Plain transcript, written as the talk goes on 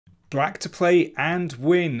Black to play and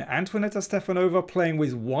win. Antoinetta Stefanova playing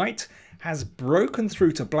with white has broken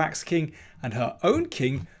through to black's king, and her own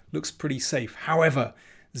king looks pretty safe. However,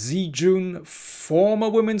 Zijun, former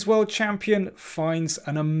women's world champion, finds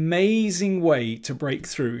an amazing way to break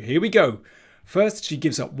through. Here we go. First, she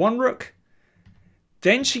gives up one rook.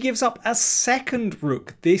 Then she gives up a second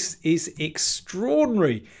rook. This is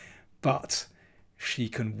extraordinary. But she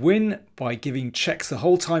can win by giving checks the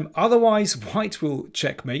whole time. Otherwise, white will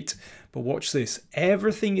checkmate. But watch this.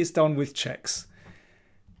 Everything is done with checks.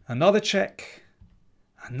 Another check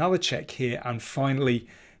here, and finally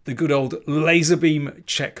the good old laser beam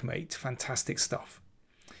checkmate. Fantastic stuff.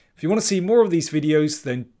 If you want to see more of these videos,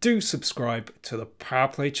 then do subscribe to the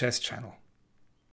PowerPlay Chess channel.